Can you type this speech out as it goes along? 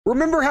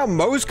Remember how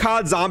most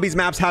COD Zombies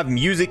maps have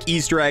music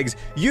Easter eggs?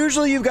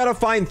 Usually you've got to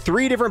find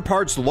 3 different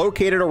parts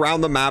located around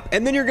the map,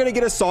 and then you're going to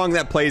get a song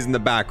that plays in the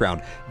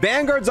background.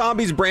 Vanguard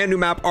Zombies' brand new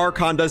map,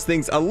 Archon, does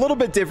things a little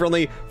bit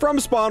differently. From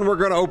spawn, we're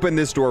going to open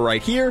this door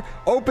right here,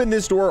 open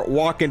this door,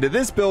 walk into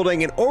this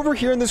building, and over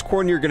here in this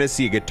corner, you're going to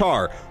see a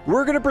guitar.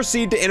 We're going to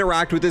proceed to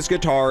interact with this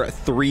guitar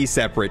 3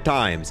 separate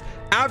times.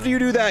 After you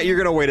do that, you're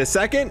going to wait a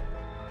second,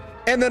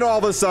 and then all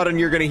of a sudden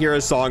you're going to hear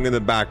a song in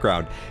the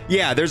background.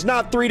 Yeah, there's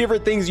not 3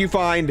 different things you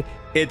find,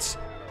 it's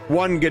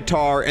 1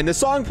 guitar, and the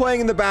song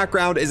playing in the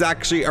background is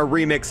actually a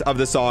remix of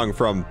the song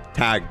from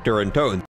Tag Duranton.